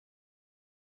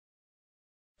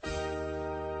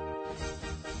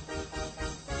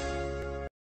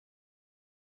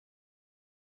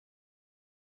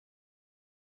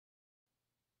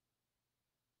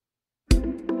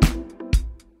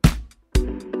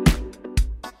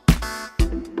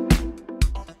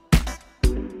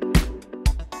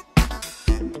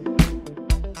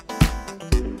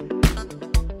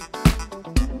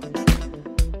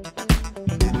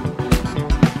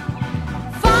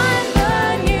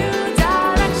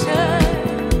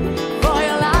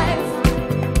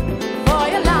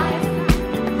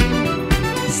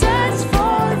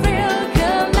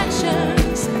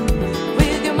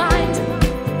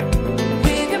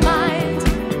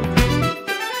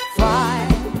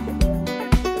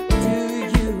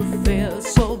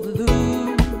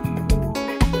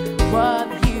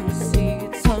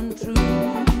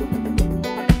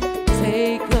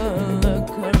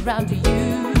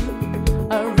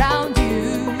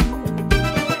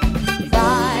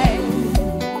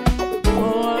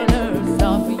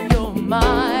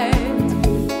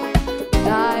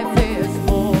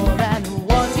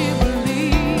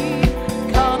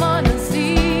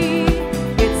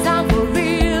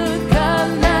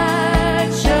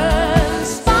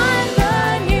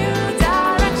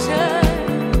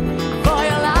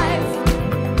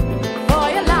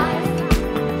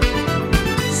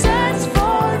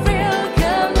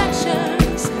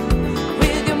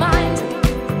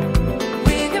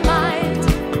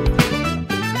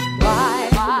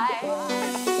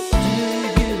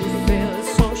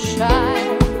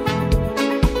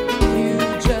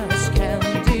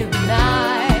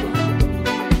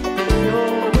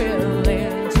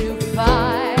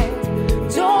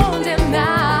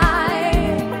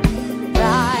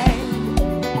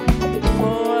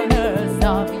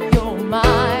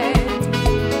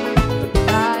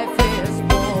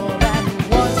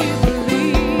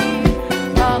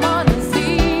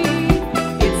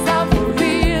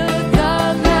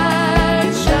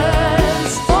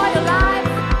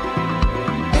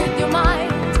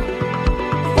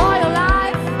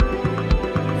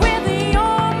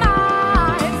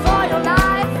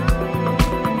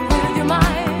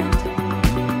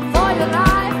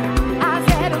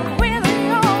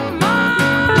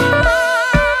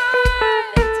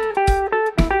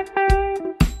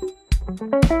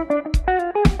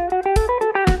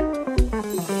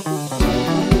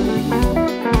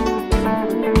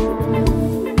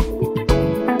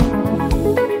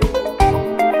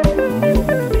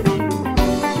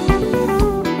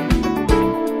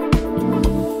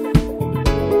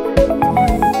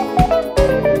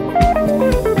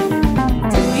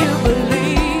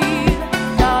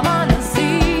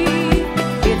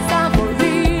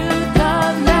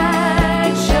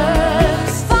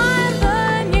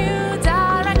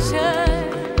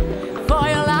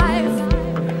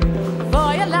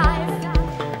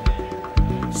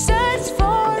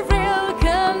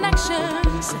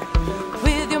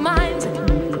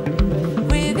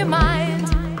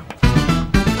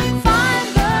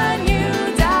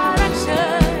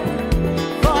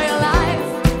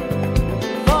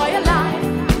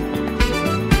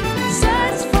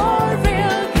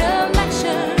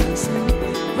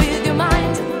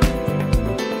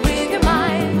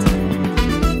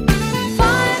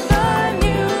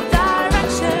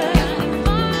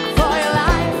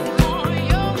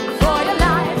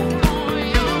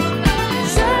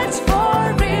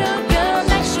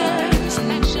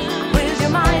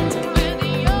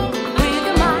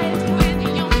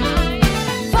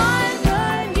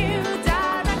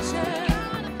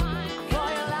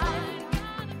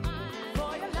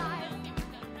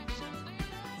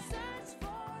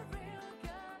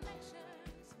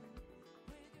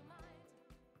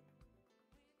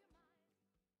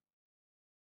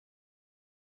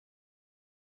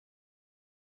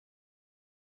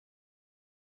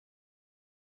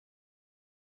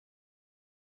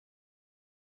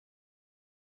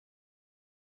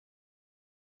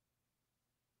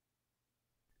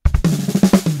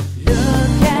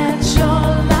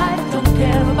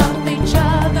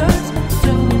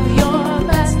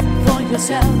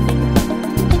yourself.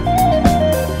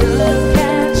 Look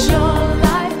at your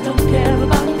life, don't care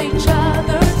about each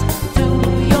other's. Do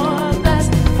your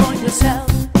best for yourself.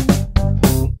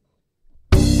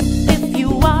 If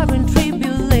you are in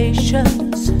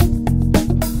tribulations,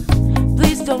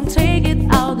 please don't take it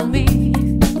out on me.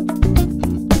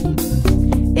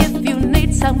 If you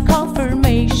need some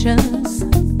confirmations,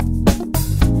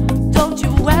 don't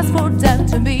you ask for them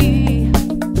to me.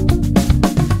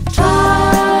 Try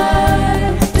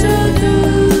to do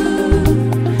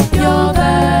your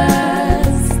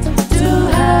best to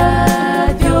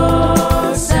help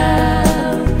yourself.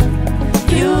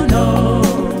 You know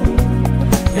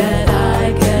that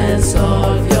I can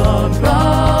solve your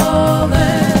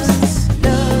problems.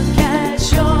 Look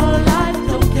at your life,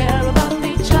 don't care about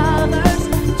each other's.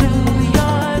 Do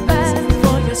your best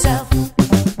for yourself.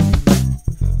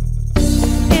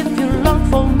 If you learn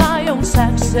from my own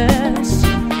success,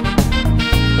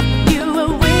 you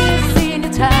will wasting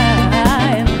your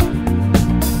time.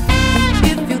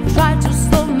 If you try to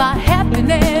slow my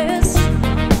happiness,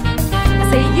 I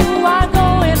say you are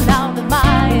going out of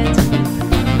mind.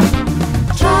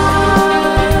 Try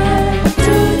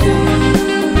to do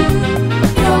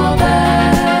your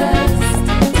best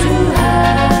to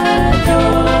help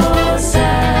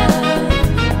yourself.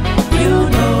 You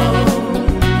know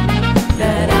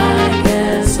that I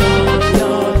can solve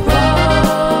your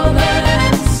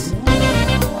problems.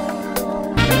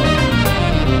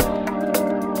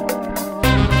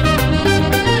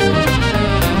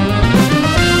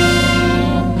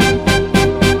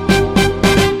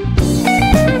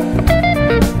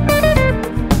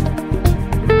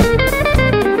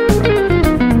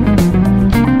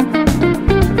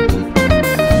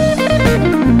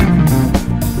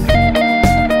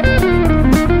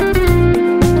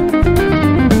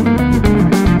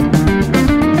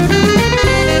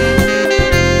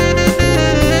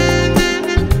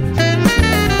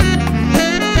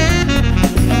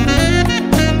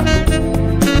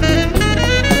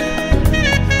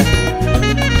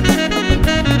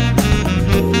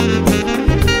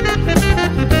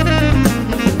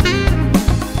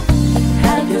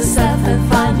 Help yourself and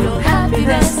find your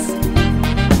happiness.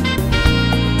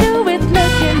 Do it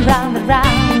looking round and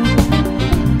round.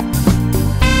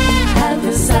 Help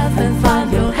yourself and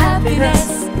find your happiness.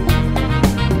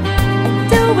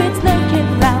 Do it looking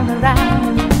round and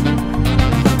round.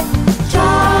 Try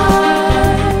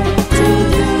to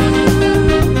do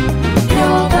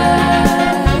your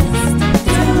best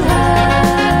to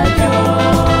help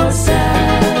yourself.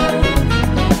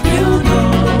 You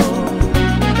know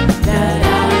that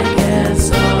I can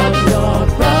solve your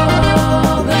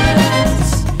problems.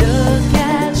 Look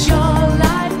at your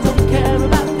life, don't care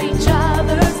about each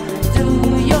other's. Do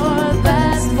your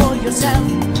best for yourself.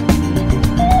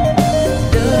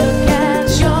 Look at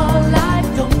your life,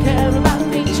 don't care about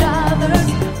each other's.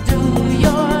 Do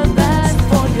your best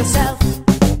for yourself.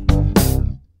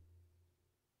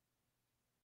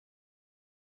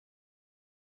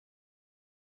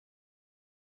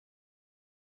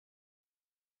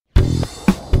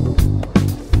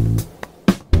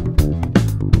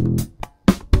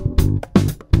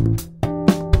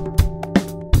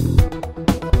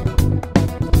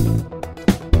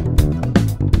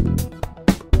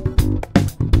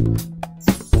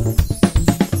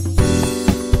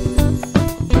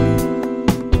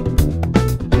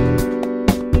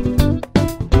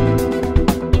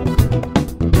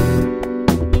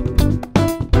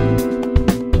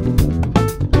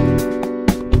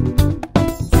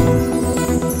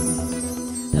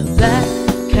 The black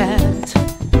cat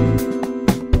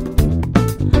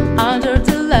under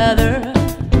the leather,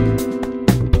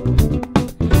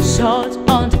 short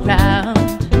on the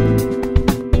ground.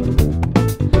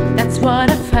 That's what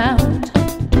I found.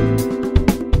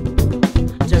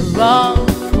 The wrong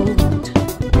food,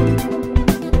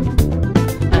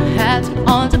 a hat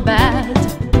on the bed,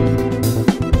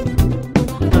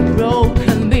 a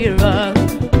broken mirror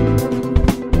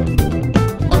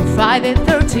on Friday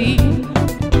 13.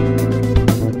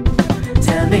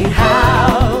 Tell me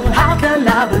how can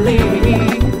I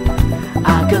believe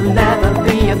I could never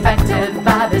be affected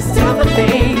by these stupid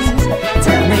things?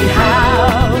 Tell me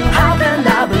how can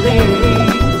I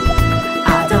believe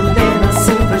I don't need no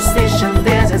superstition,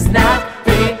 this is not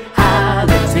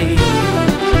reality.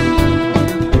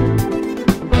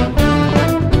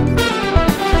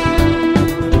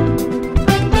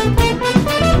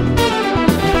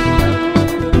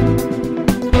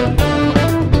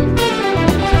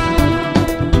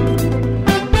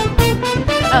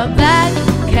 A black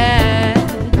cat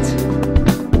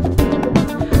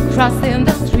crossing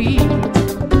the street,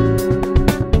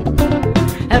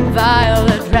 a violent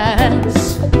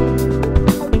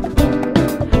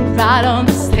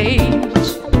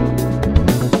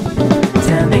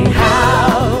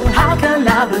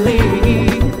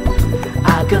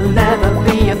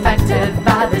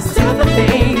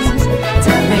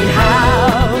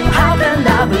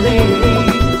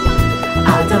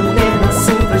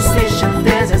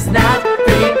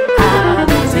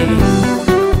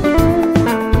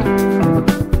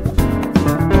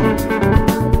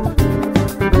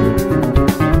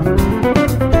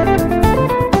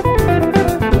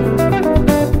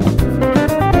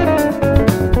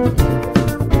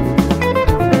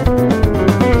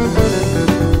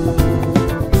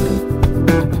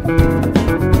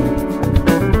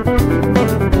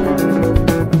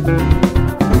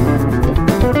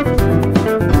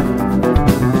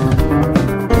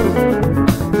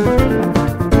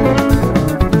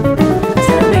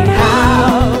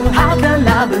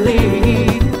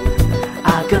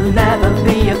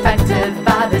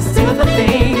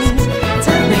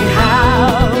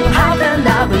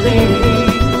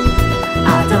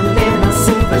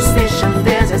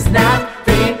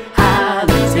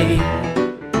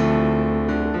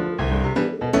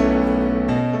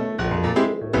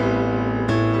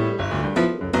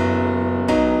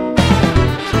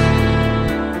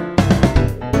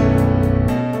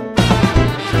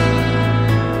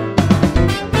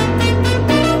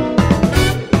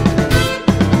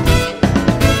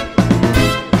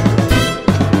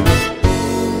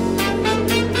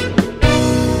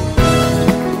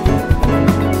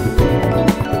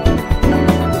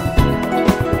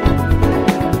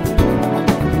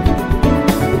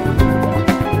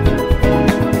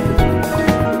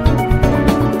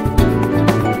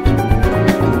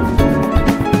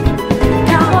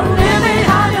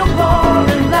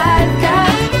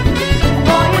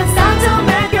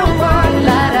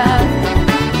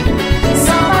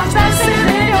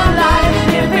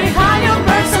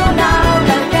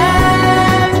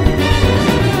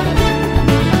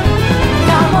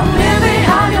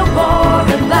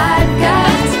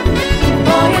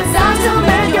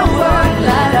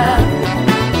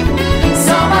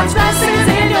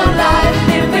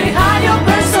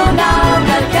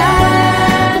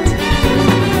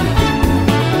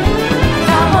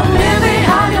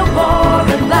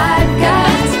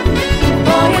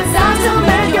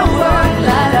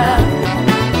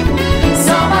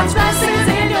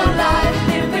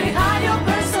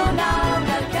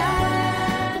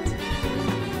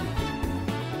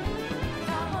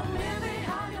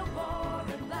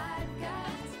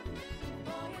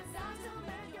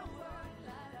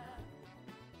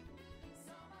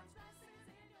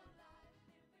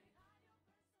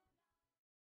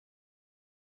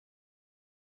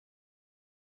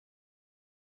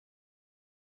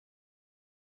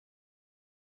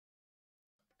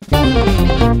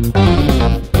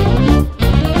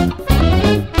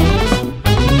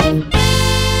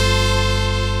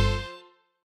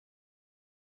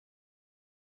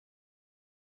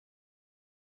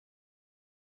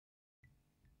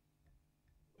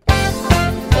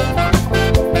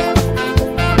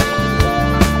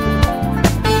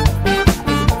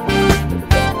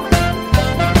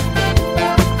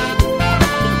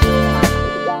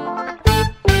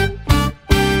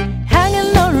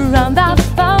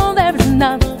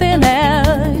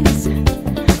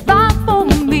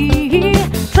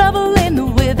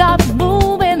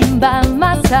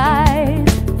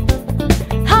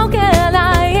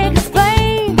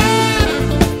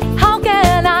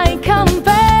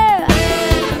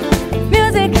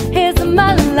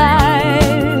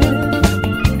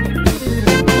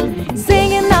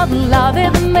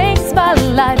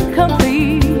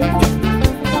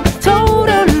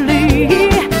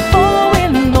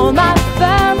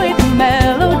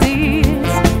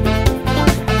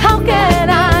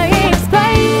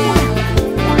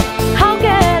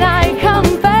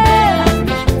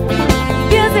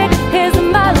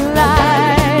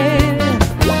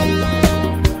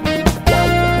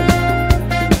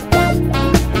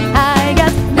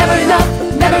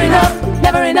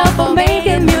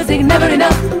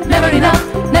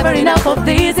Never enough of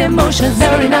these emotions.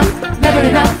 Never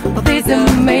enough of this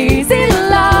amazing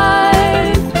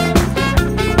life.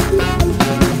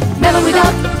 Never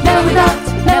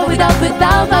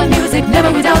without my music.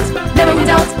 Never without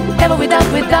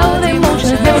the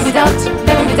emotions. Never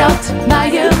without my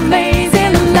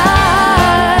amazing life.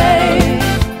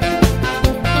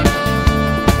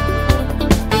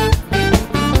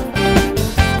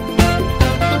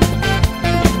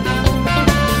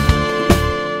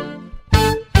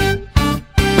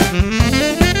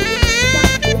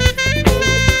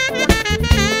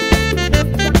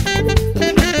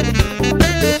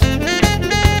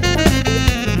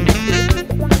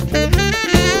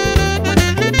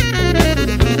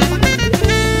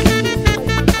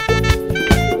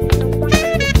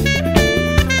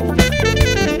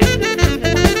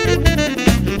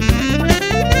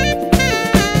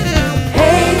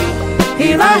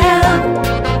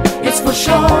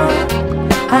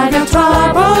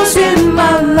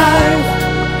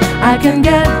 I can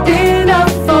get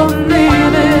enough of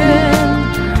living.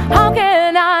 How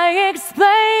can I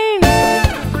explain?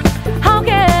 How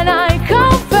can I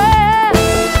compare?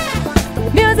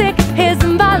 Music is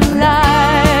my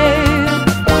life.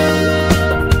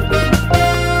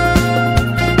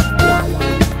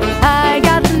 I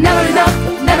got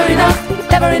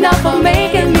never enough of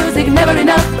making music. Never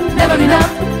enough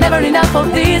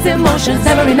of these emotions.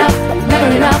 Never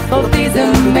enough of these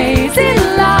amazing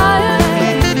lives.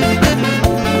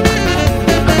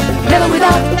 Never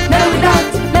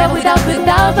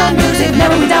without my music.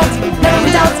 Never without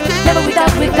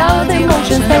the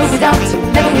emotions. Never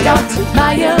without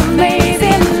my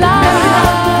amazing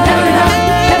life.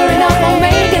 Never enough of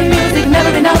making music.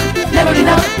 Never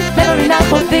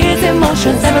enough of these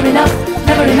emotions. Never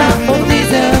enough of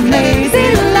these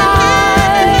amazing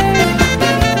life.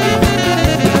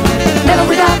 Never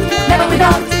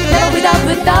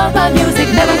without my music.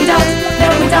 Never without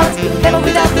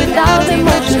the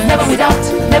emotions.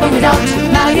 Never without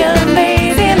my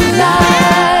amazing life.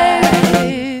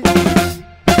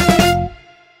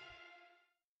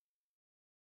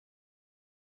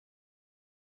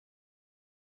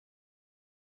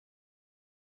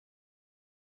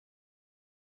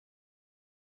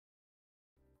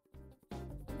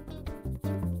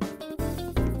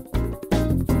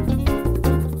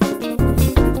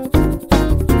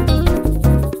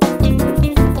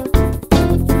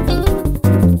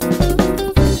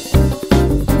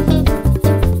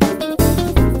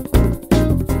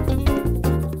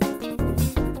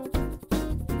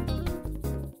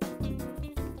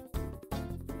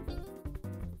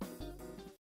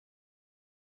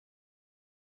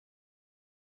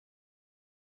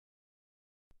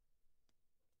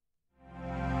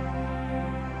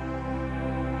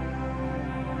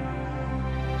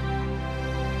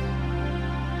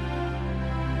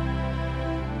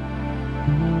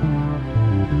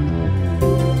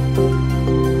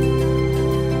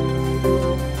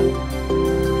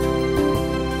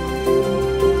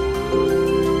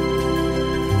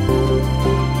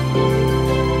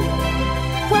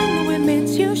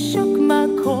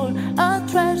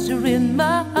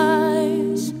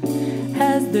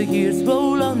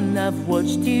 I've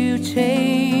watched you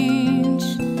change.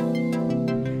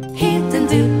 Hidden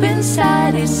deep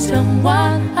inside is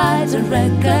someone I don't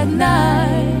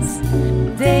recognize.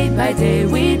 Day by day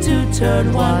we do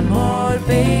turn one more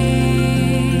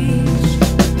page.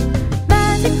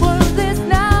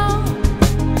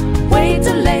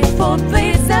 too late for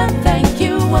please and thank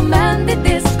you. A man did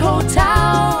disco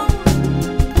town.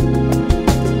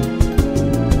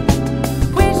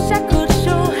 Wish I could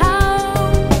show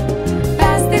how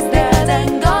past is dead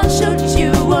and gone. Should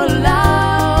you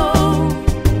allow,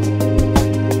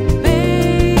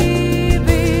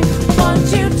 baby? Won't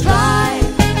you try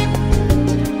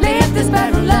leave this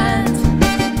barren land?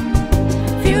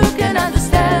 If you can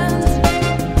understand,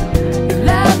 you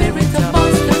labyrinth of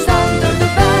monsters under the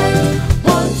band.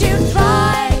 Won't you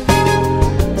try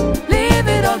leave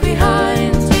it all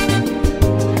behind?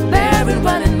 Bear it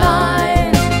well in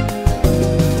mind.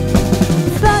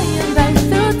 Flying back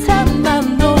through time, I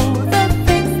know the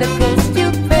things that cost you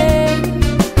pain.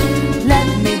 Let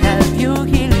me help you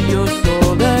heal your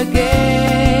soul again.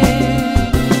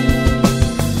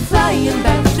 Flying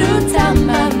back through time,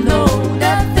 I know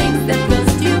the things that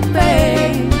cost you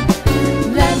pain.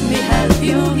 Let me help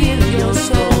you heal your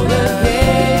soul again.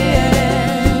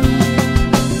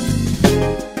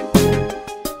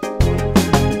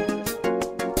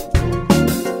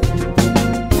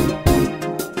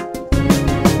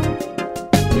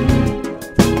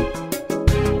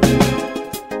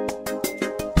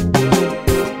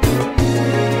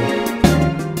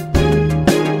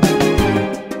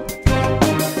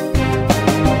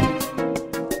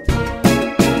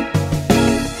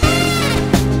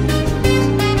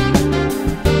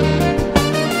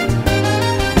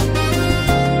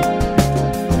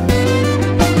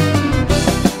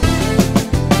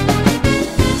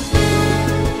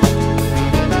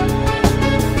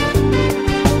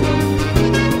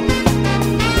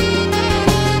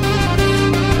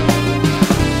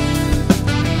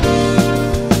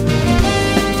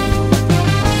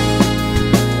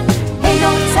 Ain't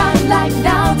no time like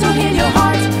now to heal your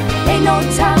heart. Ain't no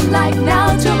time like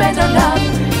now to better love.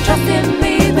 Trust in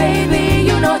me, baby,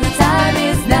 you know the time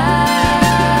is now.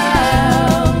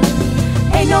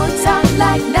 Ain't no time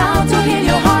like now to heal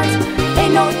your heart.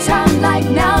 Ain't no time like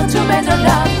now to better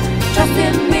love. Trust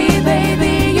in me,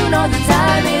 baby, you know the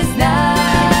time is now.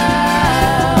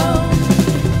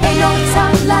 Ain't no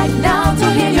time like now to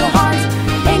heal your heart.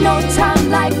 Ain't no time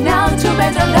like now to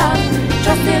better love.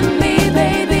 Trust in me,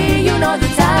 baby, you know the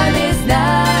time is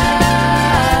now.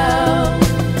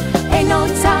 Ain't no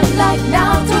time like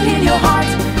now to heal your heart.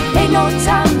 Ain't no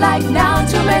time like now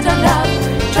to better love.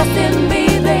 Trust in me,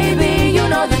 baby, you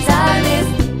know the time is.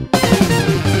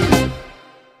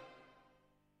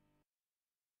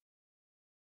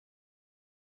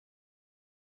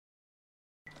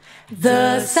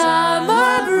 The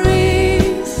summer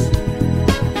breeze,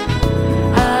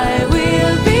 I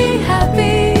will be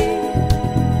happy.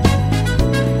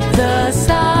 The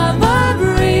summer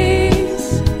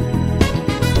breeze,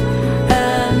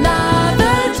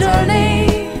 another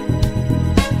journey.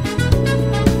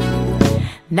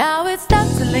 Now it's time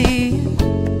to leave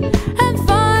and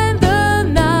find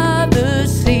another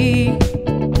sea.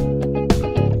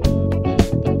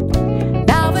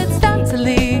 Now it's time to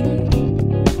leave.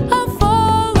 I'm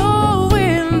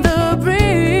following the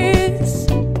breeze.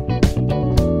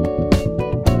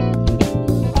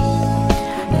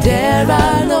 There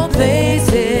are no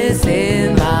places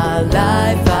in my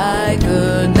life I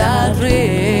could not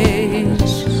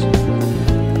reach.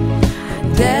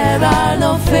 There are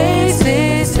no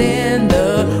faces in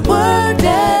the world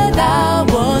that I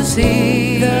won't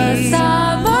see. The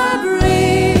summer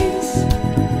breeze,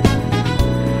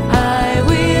 I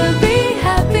will be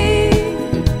happy.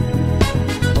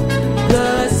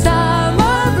 The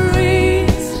summer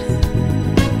breeze,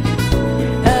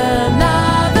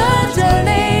 another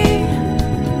journey.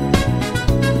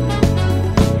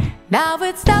 Now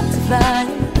it's time to fly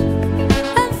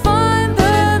and find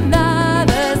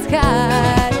another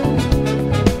sky.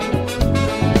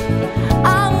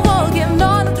 I'm walking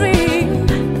on a dream.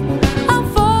 I'm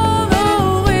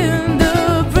following the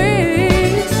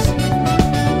breeze.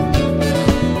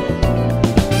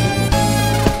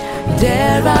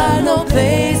 There are no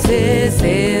places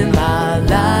in my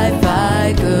life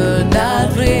I could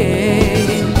not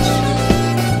reach.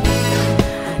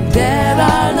 There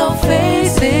are no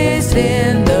faces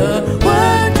in the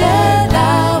world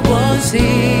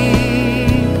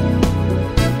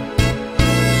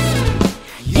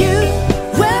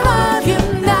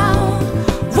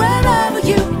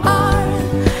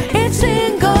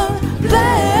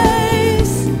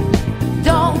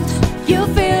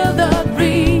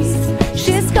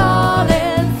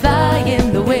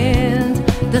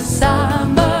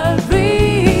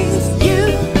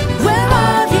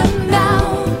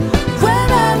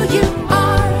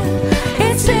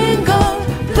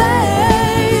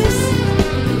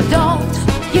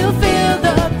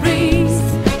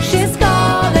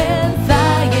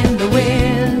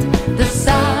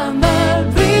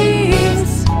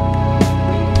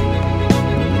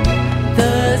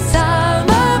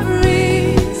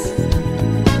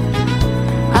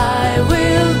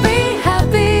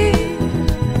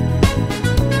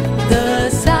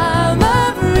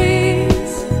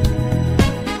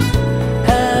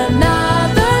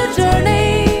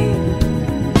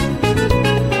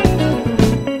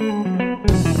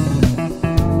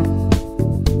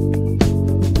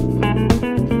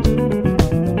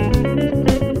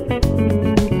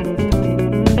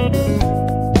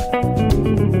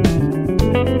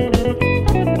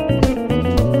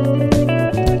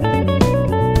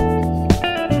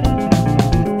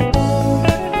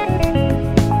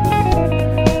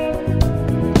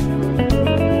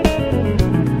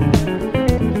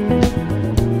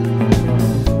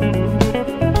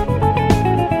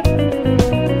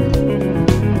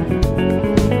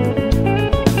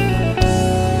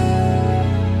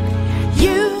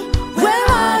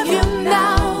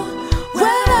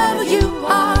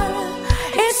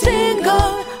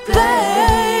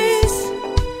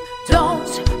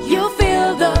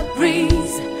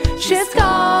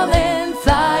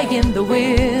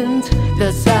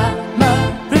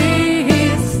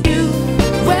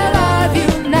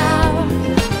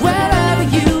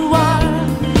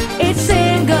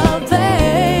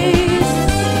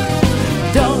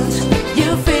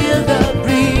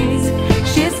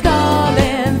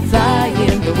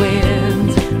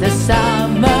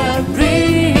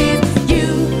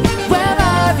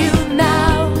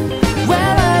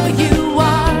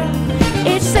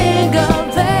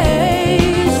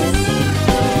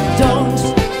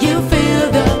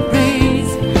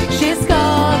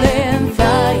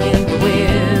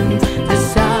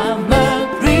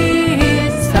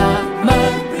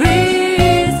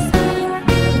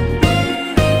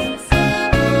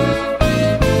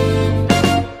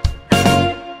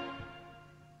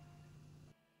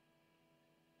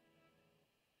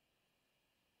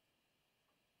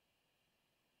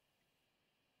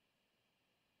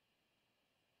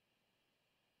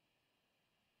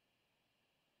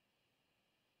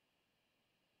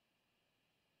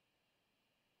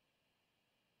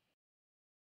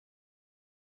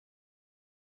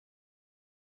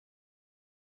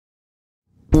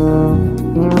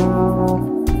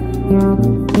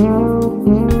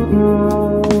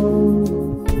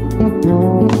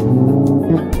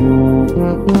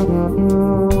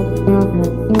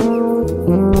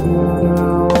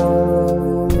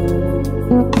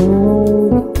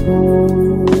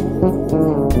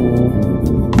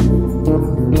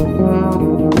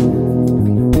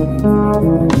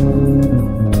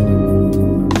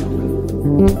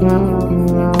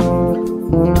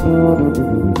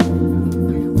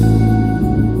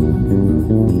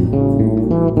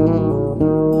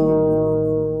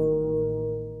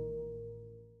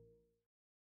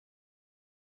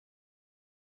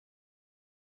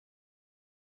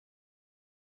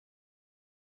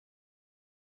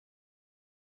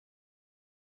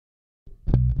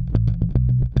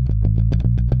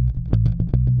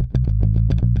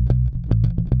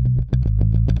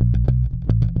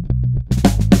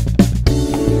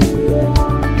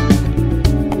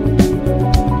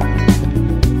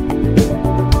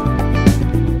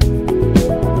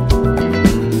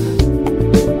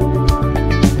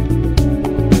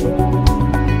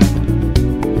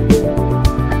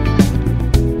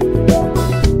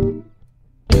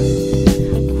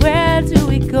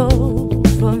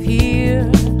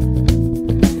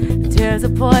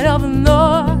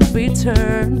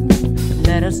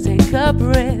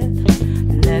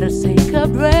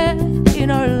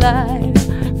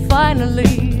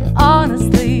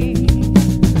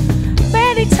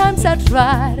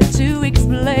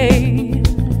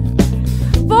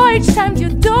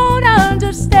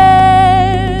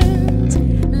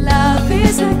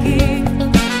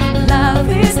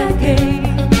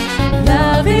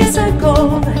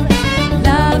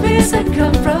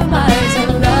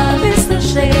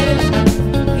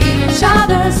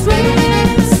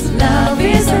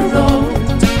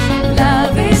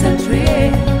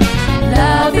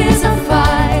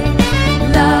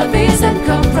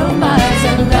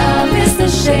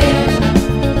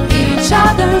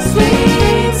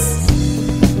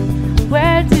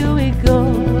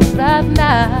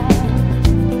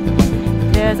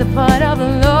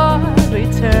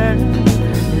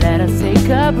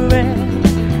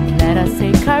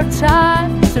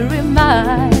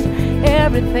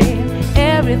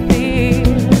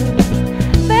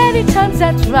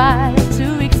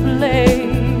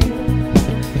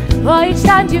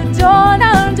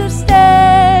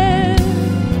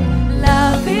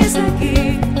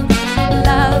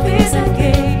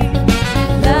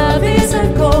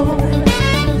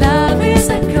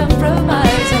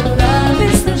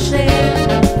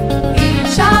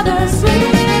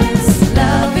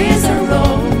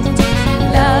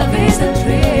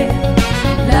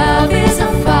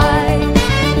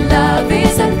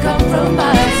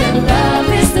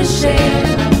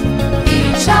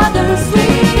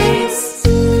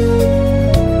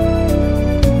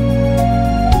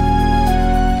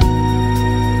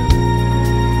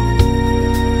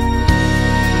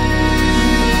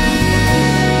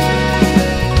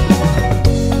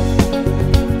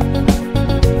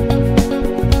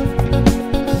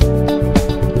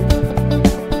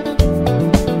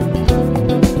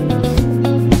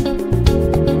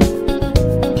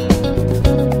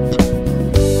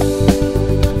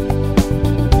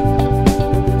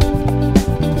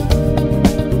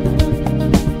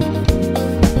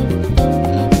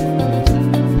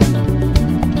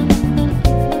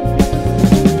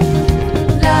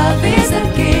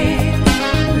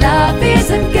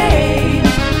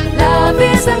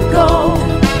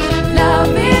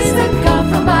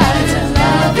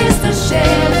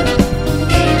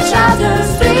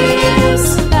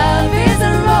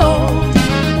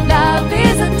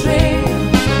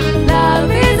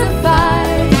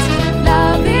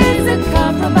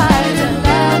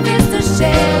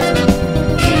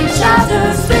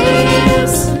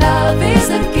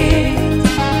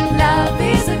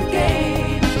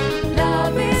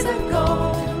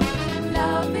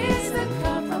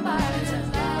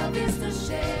Love is the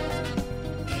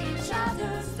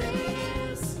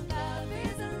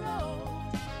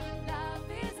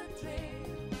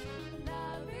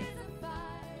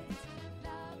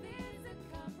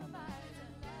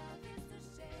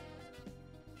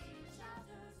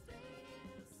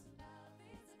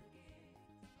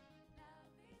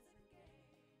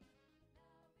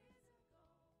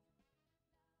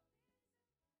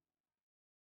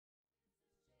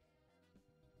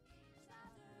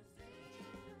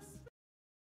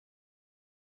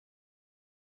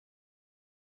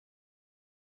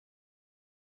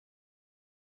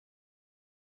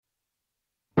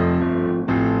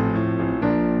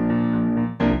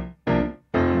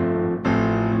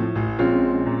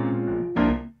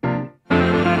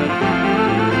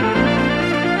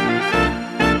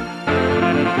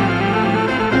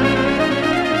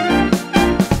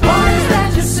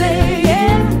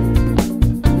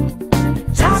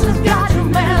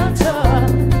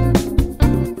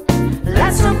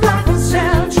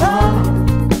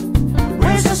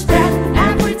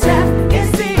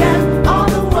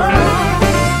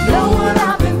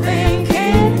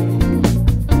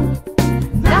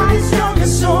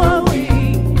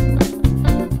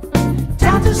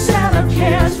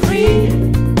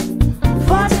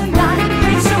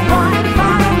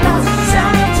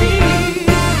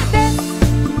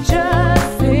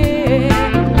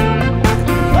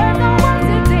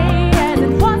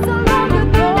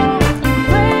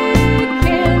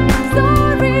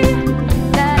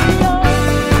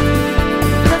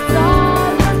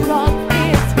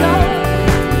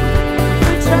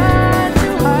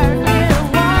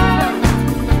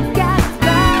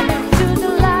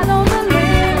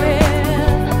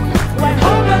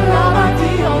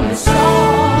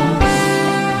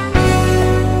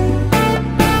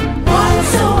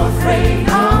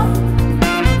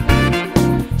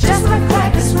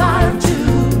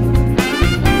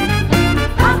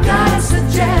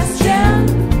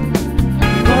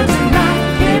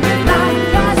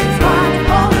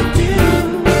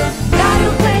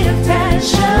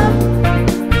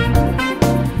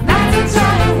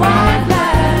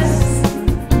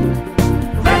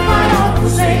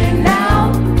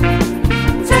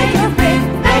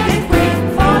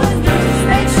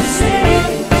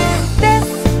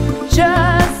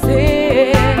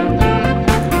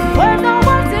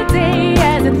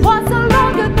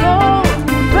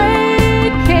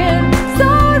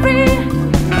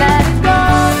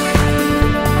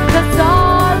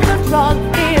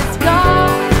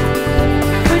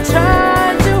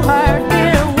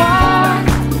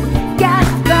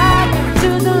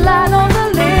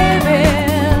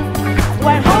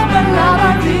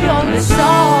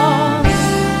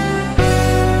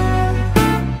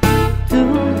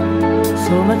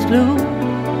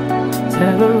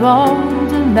terror on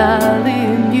the nightly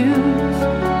news.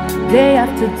 Day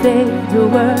after day the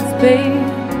words fade,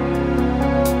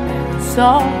 and the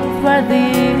software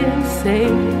didn't say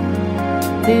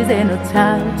this ain't no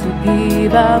time to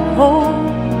give up hope.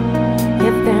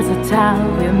 If there's a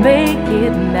time, we'll make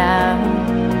it now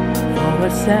for a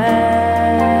sanity.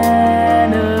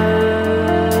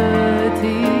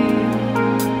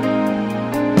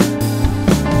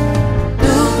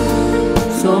 Blue,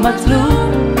 so much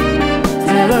blue,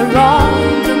 terror on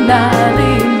the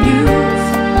nightly news.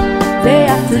 Day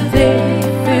after day,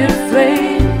 feel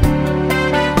afraid,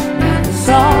 and the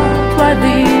software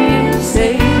didn't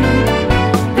say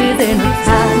this ain't no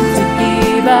time to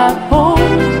give up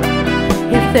hope.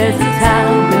 If there's a time,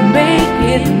 we'll make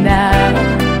it now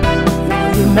for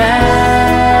humanity.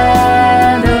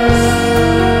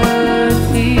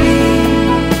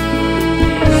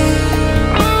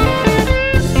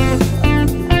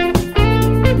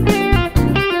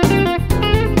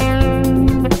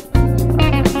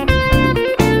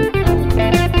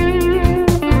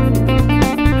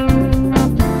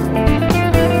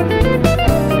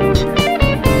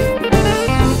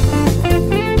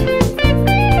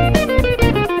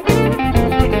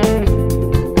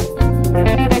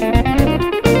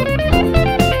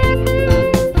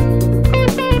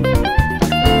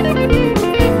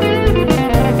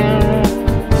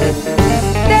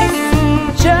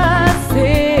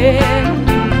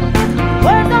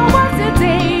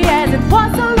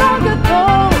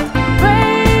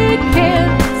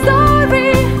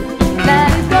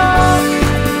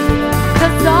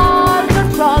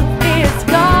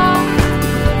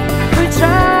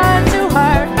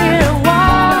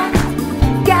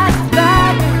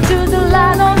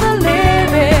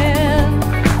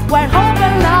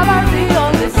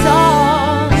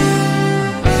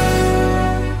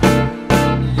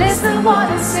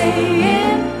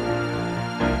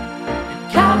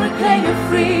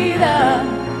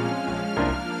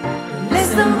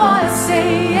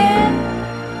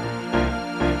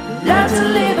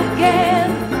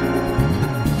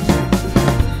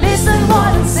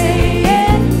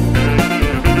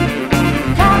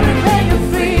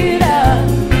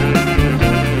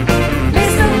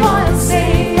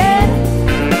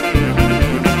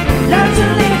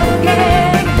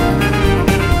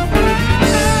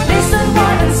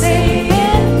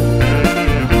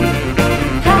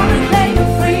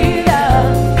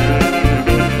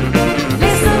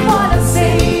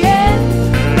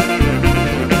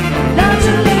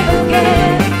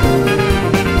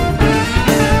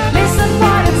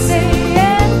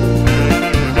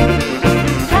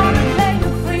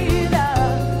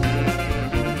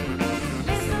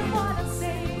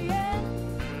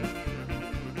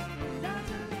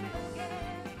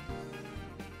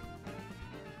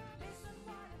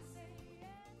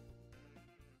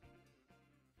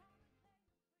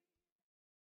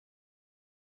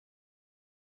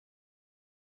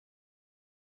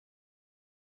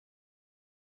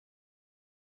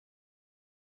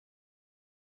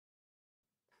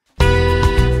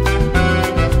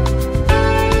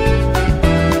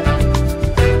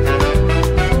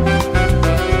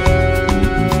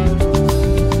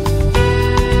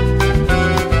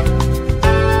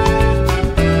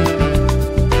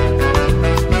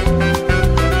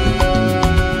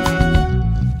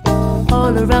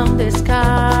 Around this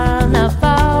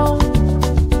carnival,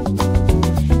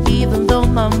 even though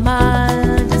my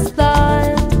mind is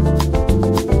blind,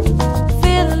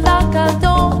 feeling like I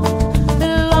don't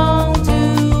belong to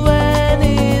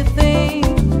anything.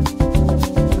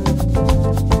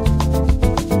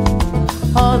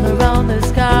 All around this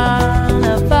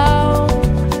carnival,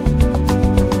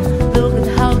 look at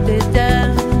how they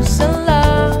dance and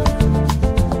laugh,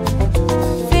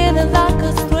 feeling like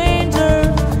a stranger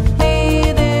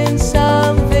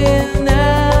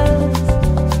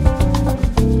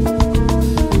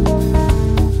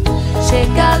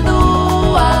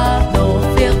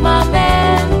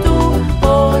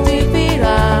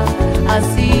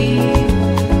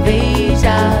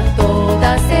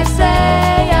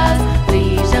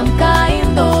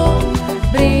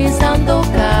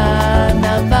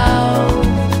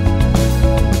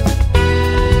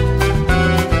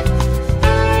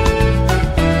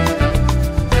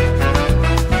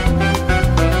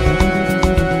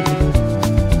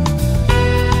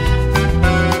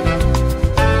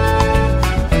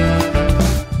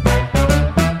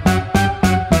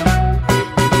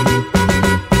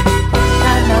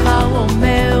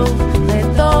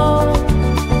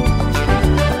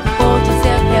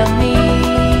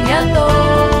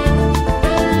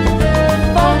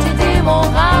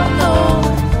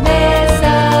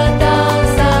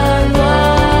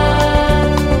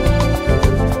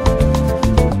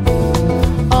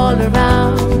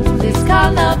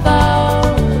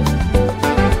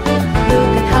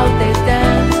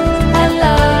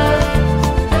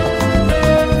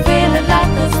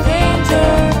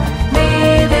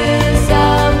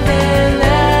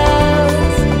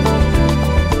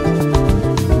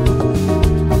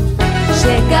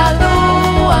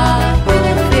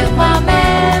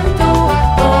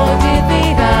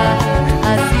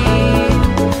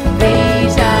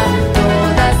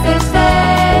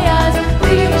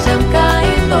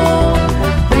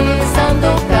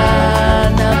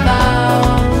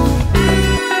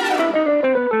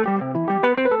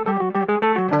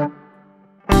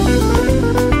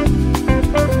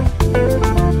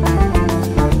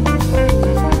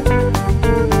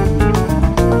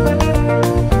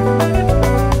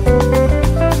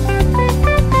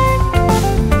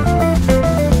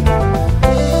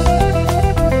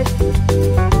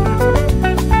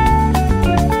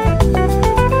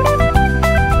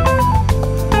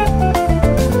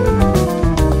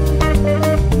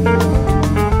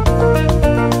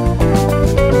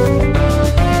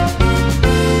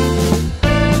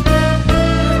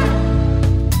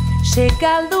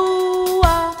Chega a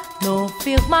lua no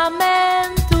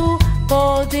firmamento,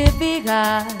 pode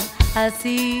virar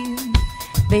assim.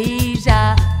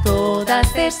 Veja, todas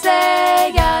as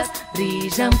estrelas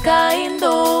brilham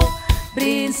caindo,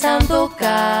 brincando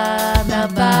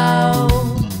carnaval.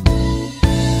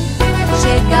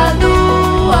 Chega a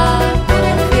lua no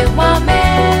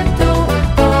firmamento,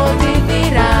 pode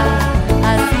virar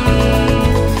assim.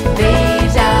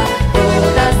 Veja,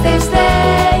 todas as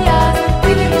estrelas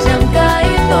brilham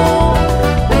caindo,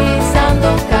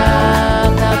 brincando carnaval.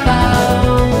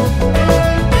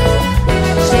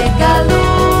 Chega a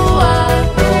lua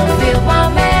no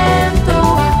firmamento,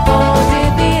 pode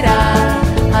virar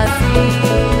assim.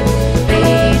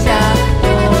 Veja,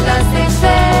 todas as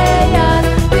estrelas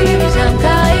brilham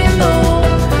caindo,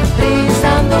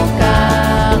 brincando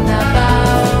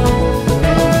carnaval.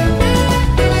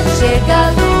 Chega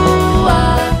a lua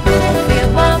no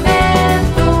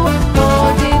firmamento,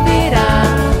 pode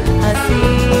virar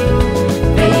assim.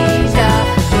 Veja,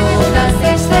 todas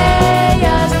as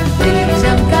estrelas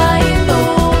brilham caindo,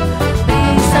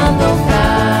 brincando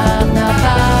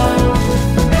carnaval.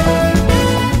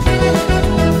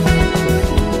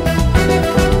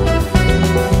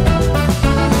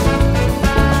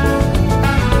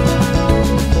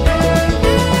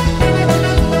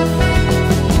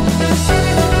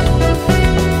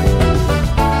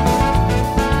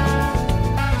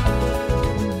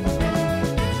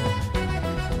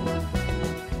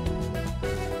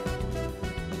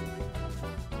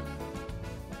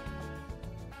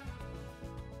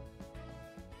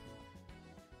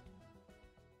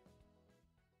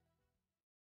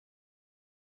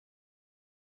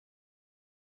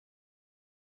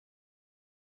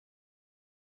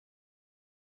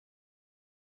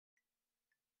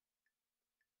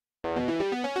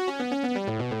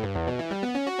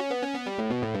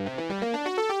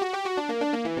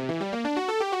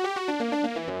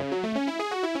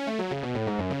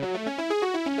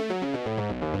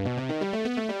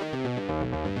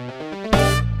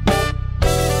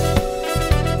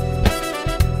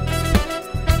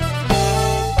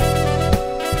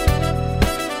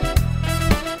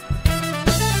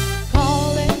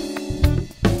 Calling,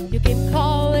 you keep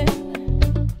calling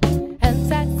and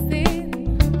texting.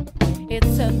 It's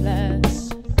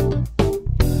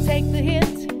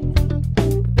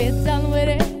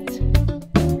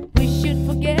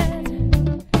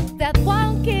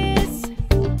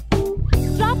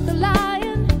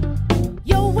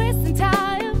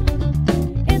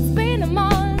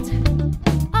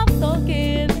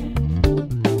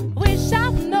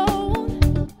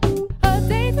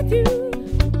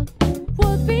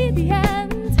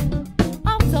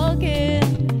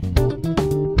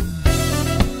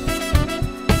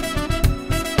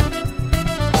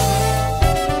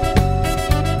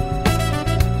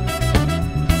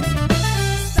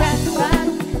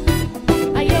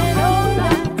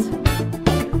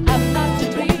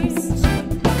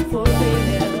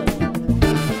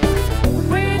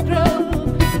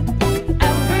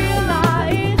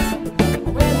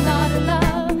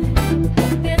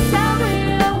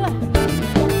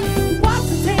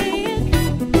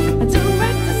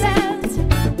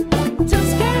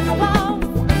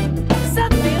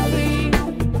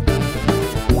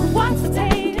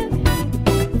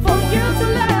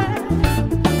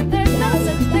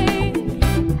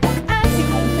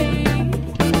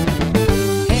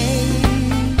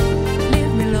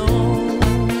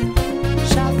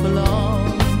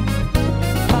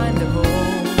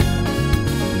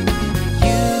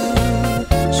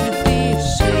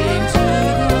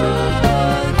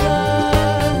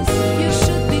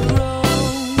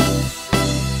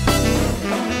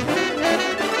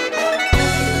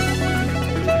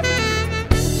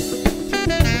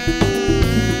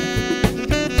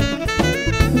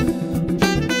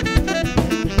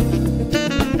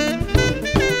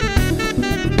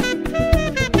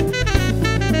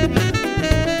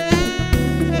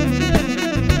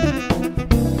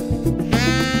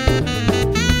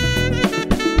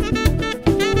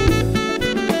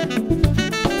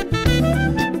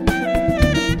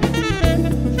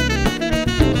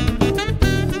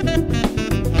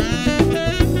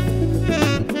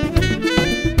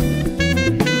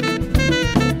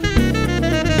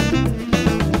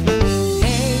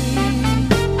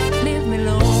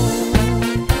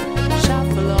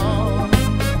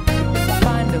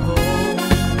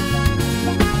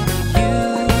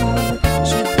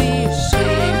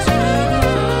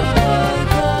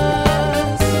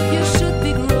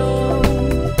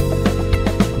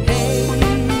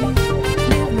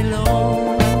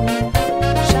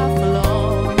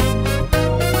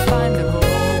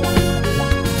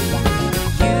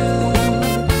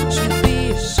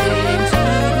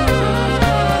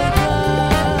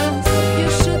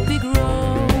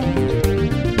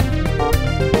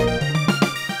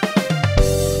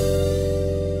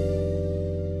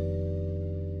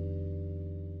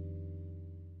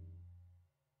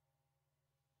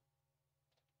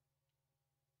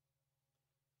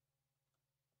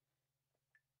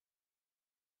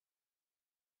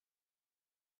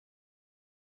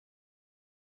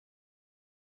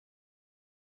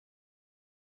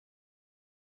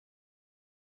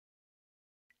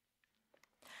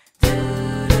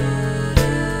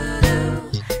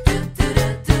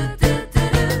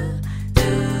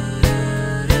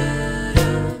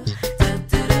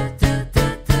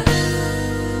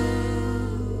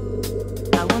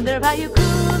How you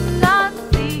could not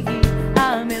see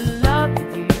I'm in love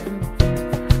with you.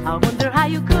 I wonder how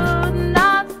you could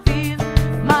not feel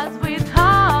my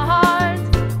sweetheart.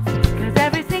 'Cause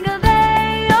every single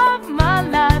day of my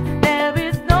life there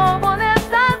is no one else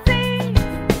I see.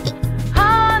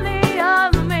 Honey,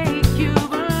 I'll make you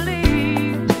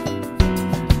believe.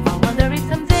 I wonder if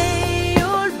someday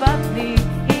you'll bath me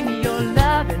in your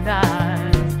loving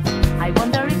eyes. I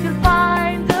wonder if you'll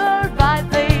find the right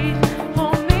place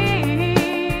for me.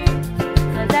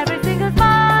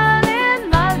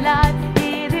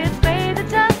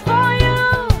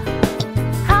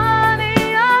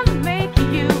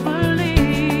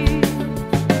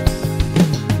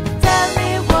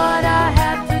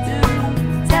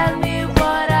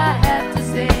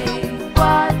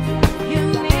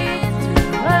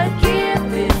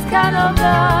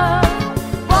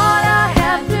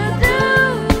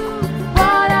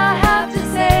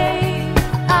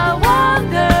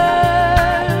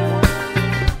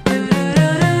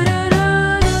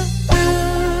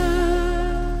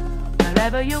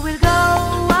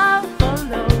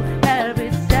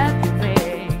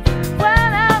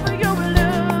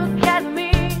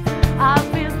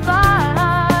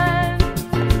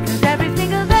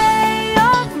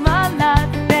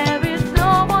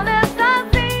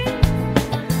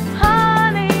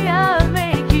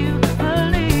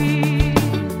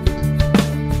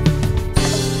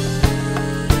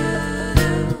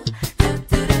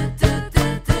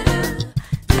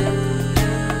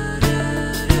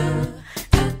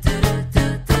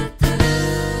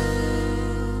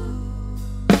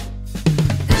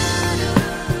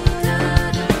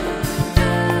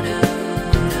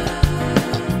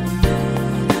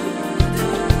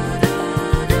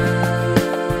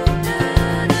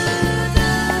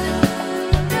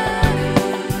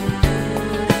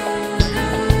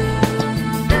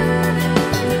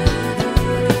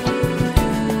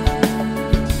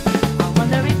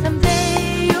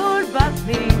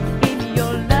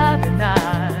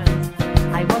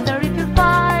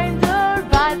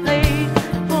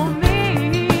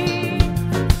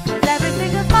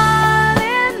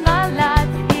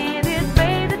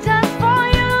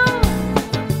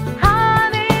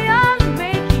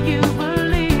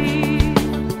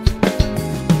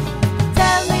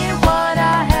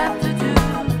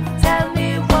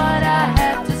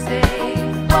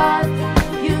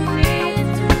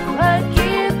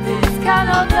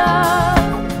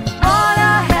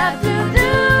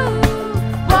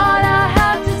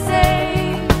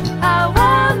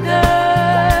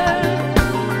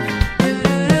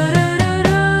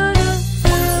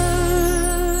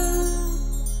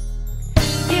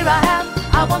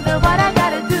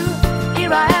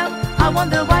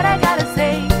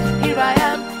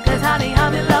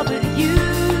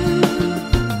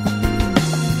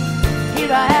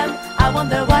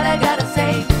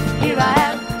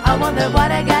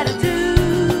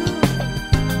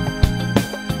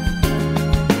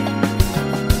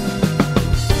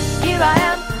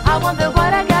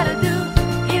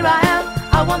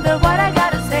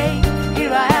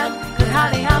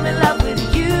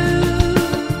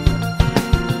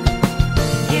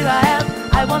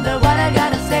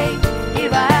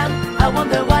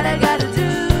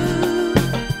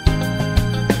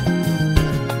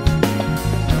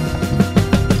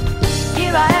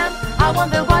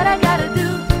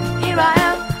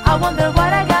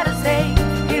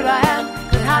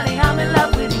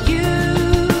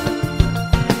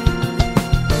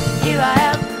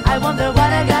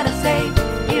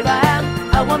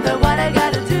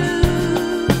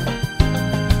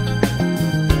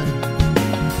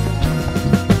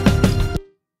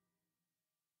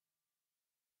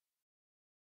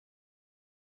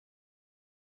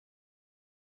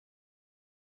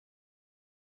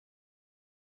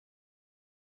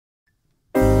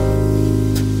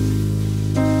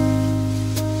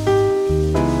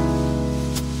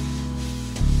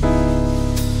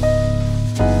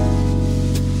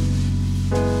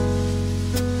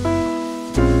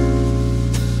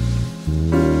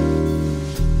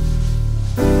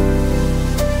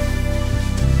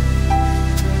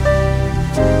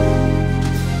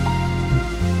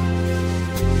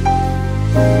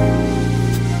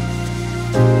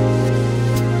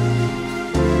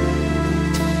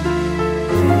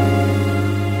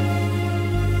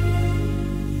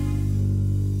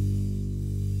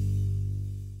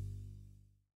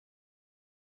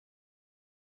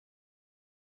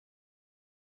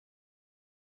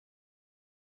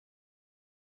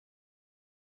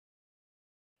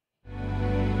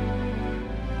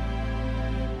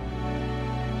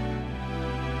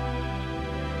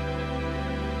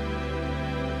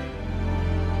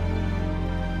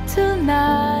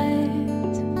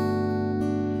 Tonight,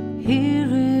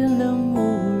 here in the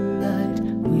moonlight,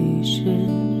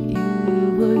 wishing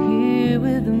you were here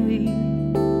with me.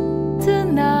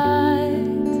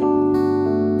 Tonight,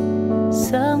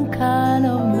 some kind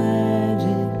of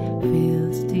magic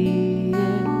fills the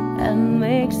air and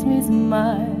makes me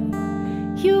smile.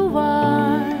 You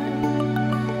are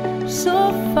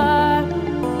so far.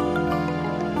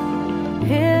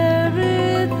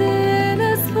 Everything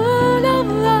is full of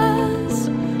us.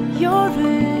 You're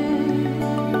in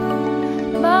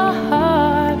my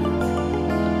heart.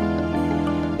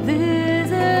 This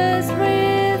is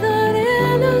written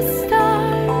in the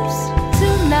stars.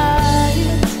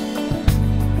 Tonight,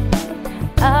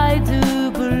 I do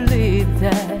believe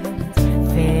that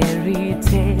fairy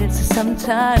tales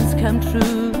sometimes come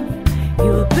true.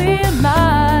 You'll be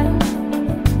mine.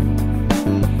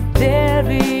 There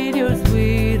in your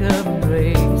sweet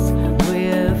embrace,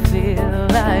 we'll feel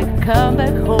like come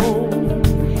back home.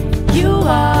 You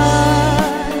are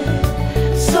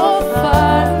so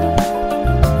far.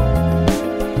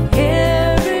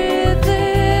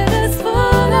 Everything is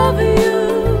full of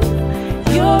you.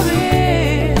 You're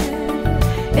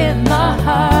in my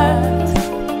heart.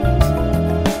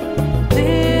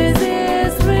 This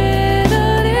is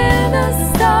written in the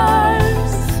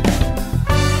stars.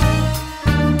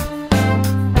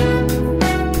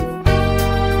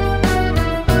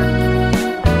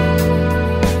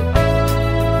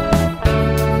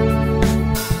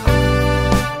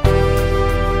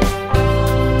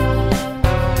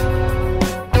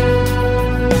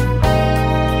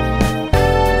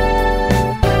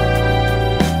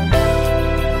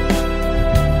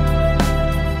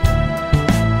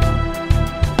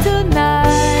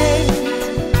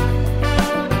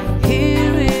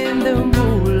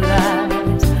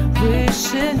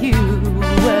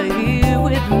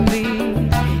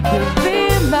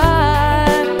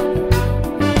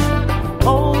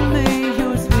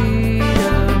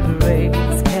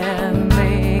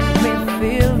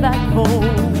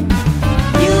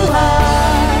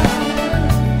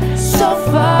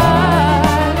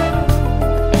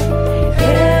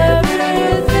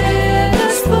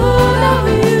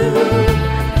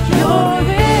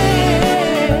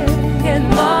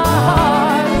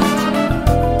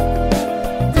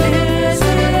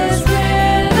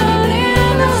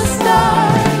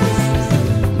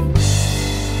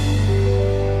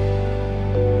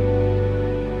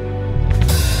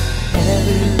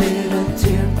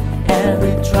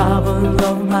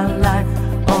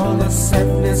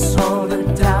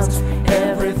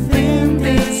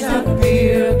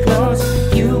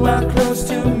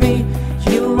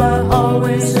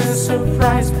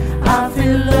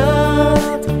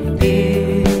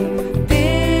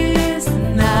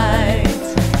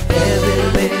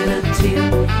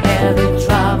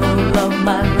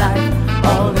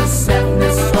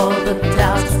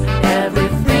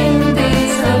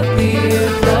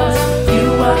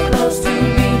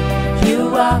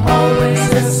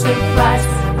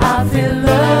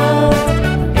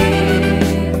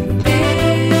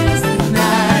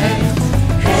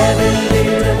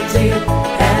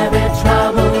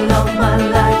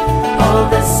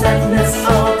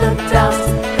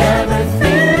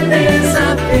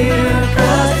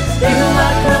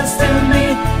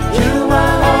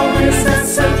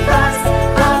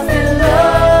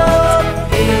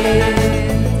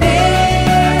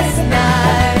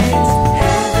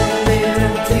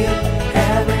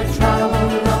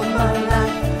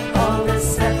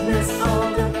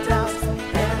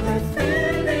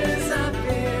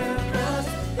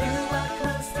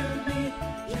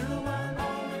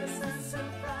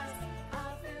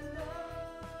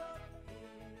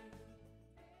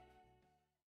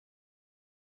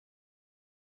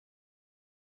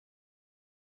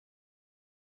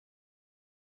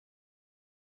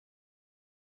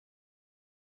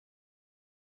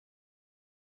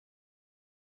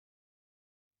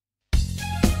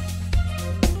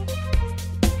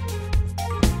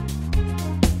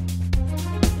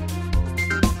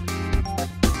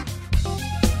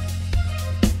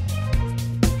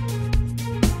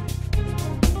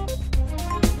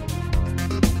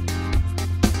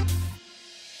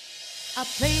 I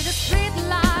play the street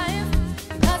life,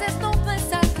 'cause there's no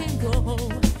place I can go.